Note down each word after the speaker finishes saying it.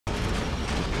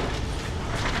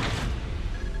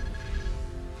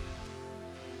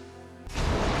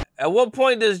At what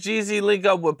point does Jeezy link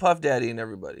up with Puff Daddy and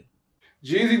everybody?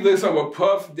 Jeezy links up with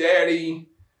Puff Daddy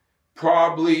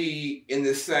probably in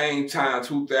the same time,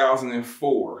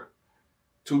 2004.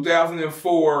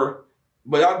 2004,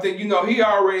 but I think, he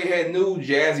already had knew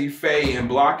Jazzy Faye and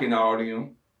blocking all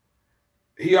them.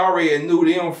 He already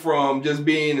knew them from just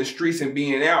being in the streets and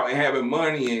being out and having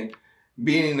money and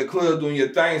being in the club doing your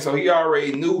thing. So he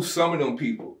already knew some of them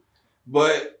people.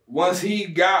 But once he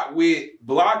got with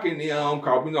blocking them,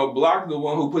 cause Block the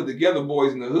one who put together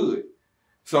Boys in the Hood.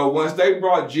 So once they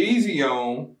brought Jeezy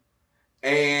on,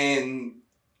 and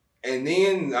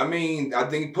then I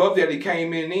think Puff Daddy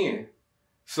came in.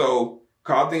 So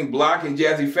cause I think Block and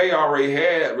Jazzy Faye already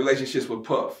had relationships with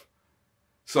Puff.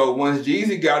 So once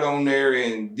Jeezy got on there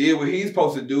and did what he's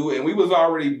supposed to do, and we was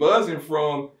already buzzing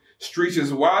from Streets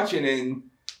Is Watching and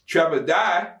Trap or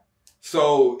Die,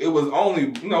 so it was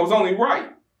only right.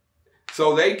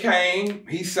 So they came,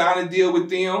 he signed a deal with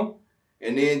them,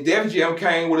 and then Def Jam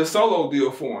came with a solo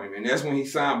deal for him, and that's when he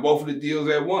signed both of the deals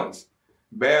at once,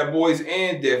 Bad Boys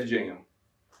and Def Jam.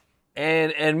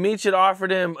 And Meech had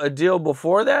offered him a deal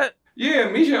before that? Yeah,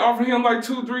 Meech had offered him like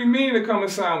 $2-3 million to come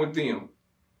and sign with them.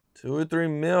 2 or 3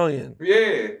 million.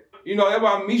 Yeah. That's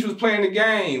why Meech was playing the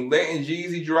game, letting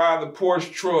Jeezy drive the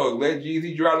Porsche truck, let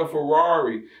Jeezy drive the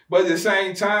Ferrari. But at the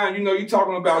same time, you're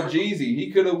talking about Jeezy. He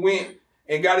could have went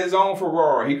and got his own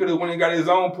Ferrari. He could have went and got his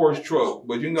own Porsche truck.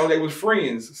 But they was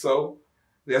friends, so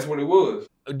that's what it was.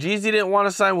 Jeezy didn't want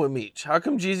to sign with Meech. How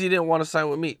come Jeezy didn't want to sign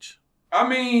with Meech?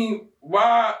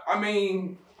 Why?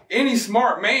 Any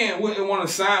smart man wouldn't want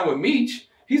to sign with Meech.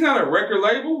 He's not a record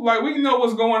label. Like, we know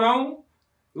what's going on.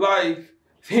 Like,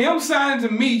 him signing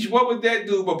to Meech, what would that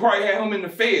do? But probably have him in the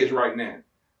feds right now.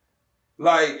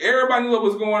 Like, everybody knew what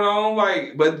was going on.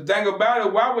 Like, but the thing about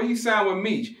it, why would he sign with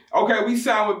Meech? Okay, we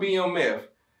signed with BMF.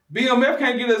 BMF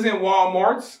can't get us in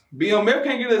Walmarts. BMF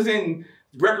can't get us in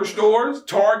record stores,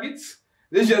 Targets.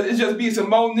 It's just be some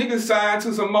more niggas signed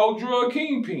to some more drug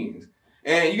kingpins.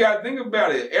 And you got to think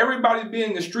about it. Everybody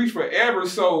been in the streets forever,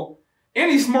 so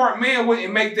any smart man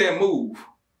wouldn't make that move.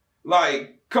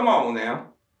 Like, come on now.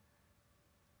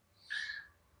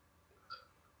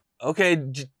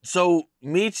 Okay, so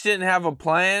Meech didn't have a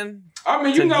plan.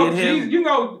 Jeezy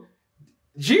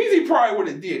probably would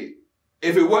have did it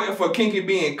if it wasn't for Kinky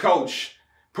being coach,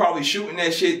 probably shooting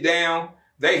that shit down.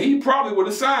 He probably would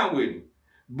have signed with him,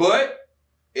 but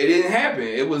it didn't happen.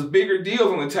 It was bigger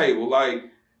deals on the table. Like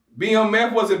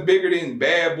BMF wasn't bigger than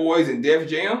Bad Boys and Def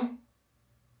Jam.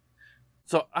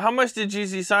 So how much did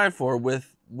Jeezy sign for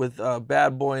with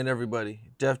Bad Boy and everybody,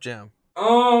 Def Jam?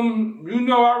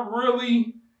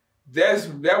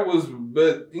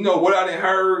 What I didn't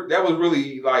heard, that was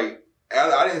really like,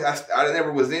 I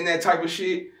never was in that type of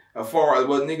shit as far as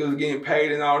what niggas was getting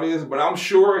paid and all this, but I'm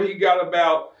sure he got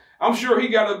about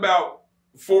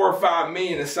 4 or 5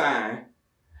 million to sign.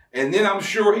 And then I'm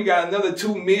sure he got another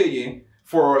 2 million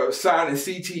for signing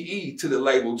CTE to the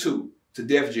label too, to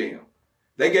Def Jam.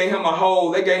 They gave him a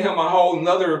whole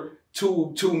another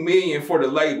 2 million for the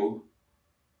label.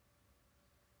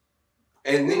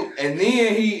 And then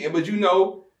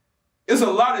it's a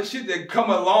lot of shit that come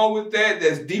along with that,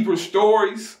 that's deeper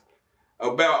stories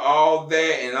about all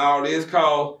that and all this.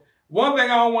 Cause one thing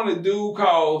I don't want to do,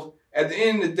 cause at the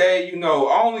end of the day,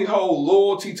 I only hold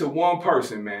loyalty to one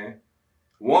person, man.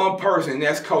 One person,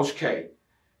 that's Coach K.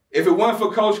 If it wasn't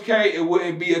for Coach K, it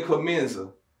wouldn't be a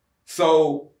Clemenza.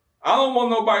 So I don't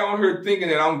want nobody on here thinking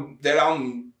that I'm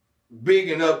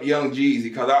bigging up Young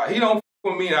Jeezy, cause he don't f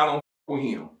with me and I don't f with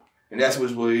him. And that's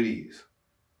what it is.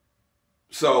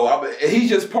 So he's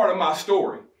just part of my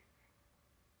story.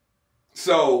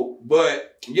 So,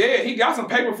 but yeah, he got some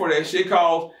paper for that shit,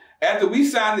 cause after we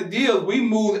signed the deals, we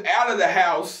moved out of the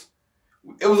house.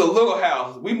 It was a little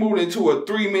house. We moved into a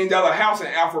 $3 million house in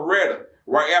Alpharetta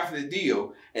right after the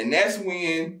deal. And that's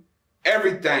when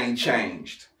everything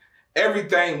changed.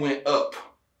 Everything went up.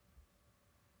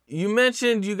 You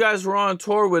mentioned you guys were on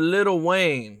tour with Lil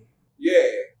Wayne. Yeah.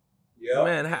 Yeah.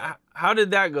 Man, how did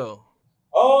that go?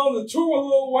 The tour with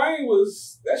Lil Wayne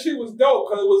that shit was dope,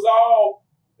 because it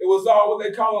was all what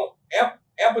they call them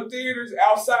amphitheaters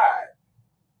outside.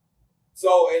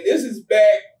 So, and this is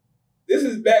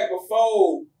back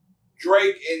before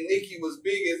Drake and Nicki was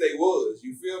big as they was.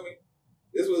 You feel me?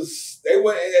 They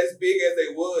wasn't as big as they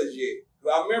was yet.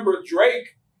 I remember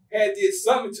Drake did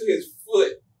something to his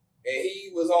foot, and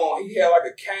he had like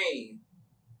a cane.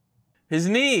 His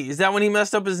knee. Is that when he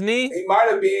messed up his knee? He might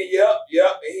have been, yep.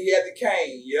 And he had the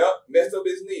cane, messed up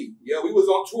his knee. Yeah, we was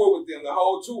on tour with them the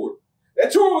whole tour. That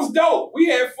tour was dope. We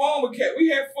had fun with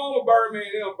Birdman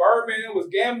and them. Birdman was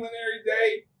gambling every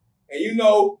day. And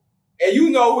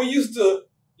we used to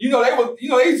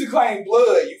they used to claim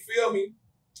blood, you feel me?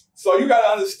 So you gotta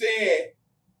understand,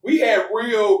 we had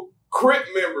real Crip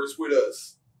members with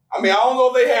us. I mean, I don't know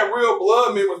if they had real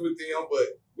blood members with them,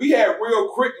 but we had real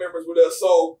Crip members with us.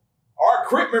 So our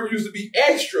Crip members used to be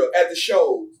extra at the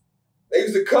shows. They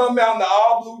used to come out in the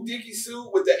all blue Dickie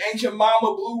suit with the ancient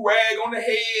mama blue rag on the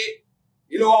head.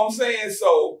 You know what I'm saying?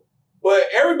 So, but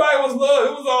everybody was love.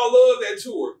 It was all love that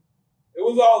tour. It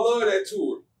was all love that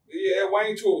tour. Yeah, that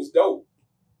Wayne tour was dope.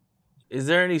 Is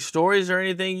there any stories or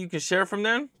anything you can share from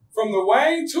them? From the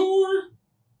Wayne tour?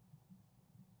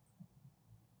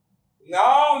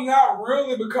 No, not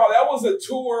really, because that was a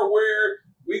tour where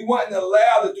we wasn't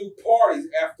allowed to do parties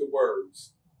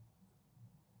afterwards.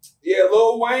 Yeah,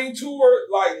 Lil Wayne tour,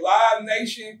 like Live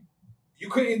Nation, you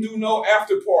couldn't do no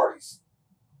after parties.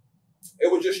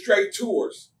 It was just straight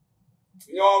tours.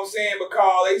 You know what I'm saying?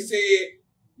 Because they said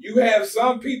you have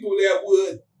some people that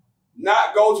would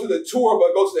not go to the tour,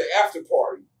 but go to the after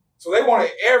party. So they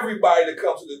wanted everybody to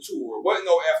come to the tour. It wasn't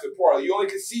no after party. You only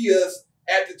could see us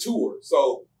at the tour.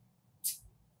 So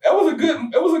it was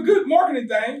a good marketing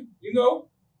thing, you know,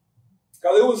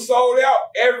 because it was sold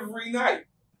out every night.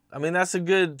 I mean, that's a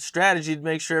good strategy to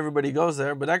make sure everybody goes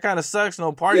there, but that kind of sucks,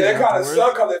 no parties. Yeah, that kind of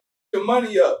sucks because they the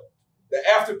money up, the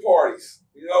after parties,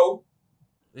 you know.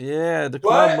 Yeah, the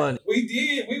club money.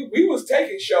 We was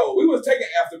taking shows. We was taking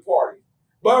after parties.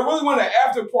 But really when the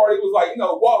after party was like,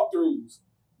 walkthroughs.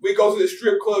 We go to the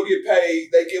strip club, get paid.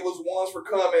 They give us ones for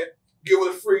coming, give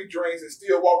us free drinks, and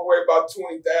still walk away about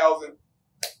 $20,000.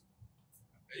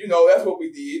 That's what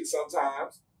we did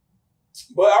sometimes.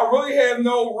 But I really have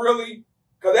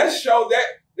because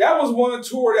that was one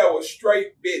tour that was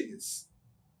straight business.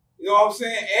 You know what I'm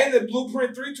saying? And the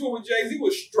Blueprint 3 tour with Jay-Z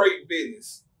was straight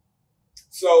business.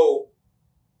 So,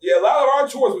 yeah, a lot of our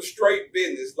tours were straight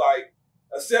business. Like,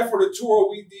 except for the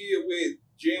tour we did with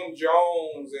Jim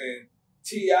Jones and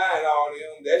T.I. and all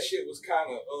them, that shit was kind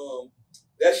of,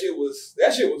 that shit was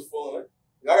fun.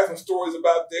 I got some stories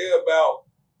about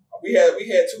we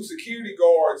had two security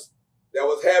guards that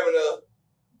was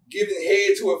giving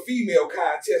head to a female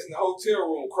contest in the hotel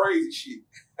room. Crazy shit.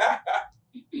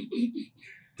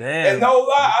 Damn. And no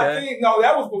lie, okay. I think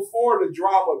that was before the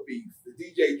drama beef, the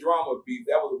DJ drama beef.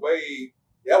 That was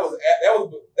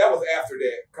after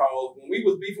that. Cause when we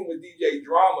was beefing with DJ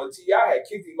Drama, T.I. had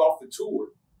kicked him off the tour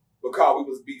because we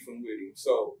was beefing with him.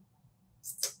 So,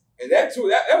 and that tour,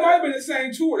 that might have been the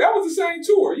same tour. That was the same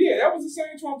tour. Yeah, that was the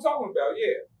same tour I'm talking about.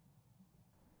 Yeah.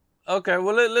 Okay,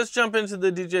 well, let's jump into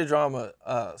the DJ Drama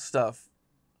stuff.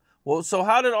 Well, so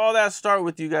how did all that start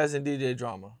with you guys in DJ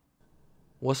Drama?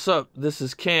 What's up? This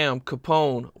is Cam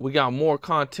Capone. We got more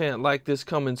content like this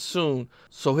coming soon,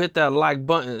 so hit that like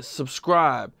button,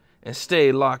 subscribe, and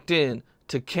stay locked in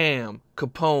to Cam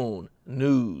Capone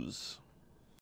News.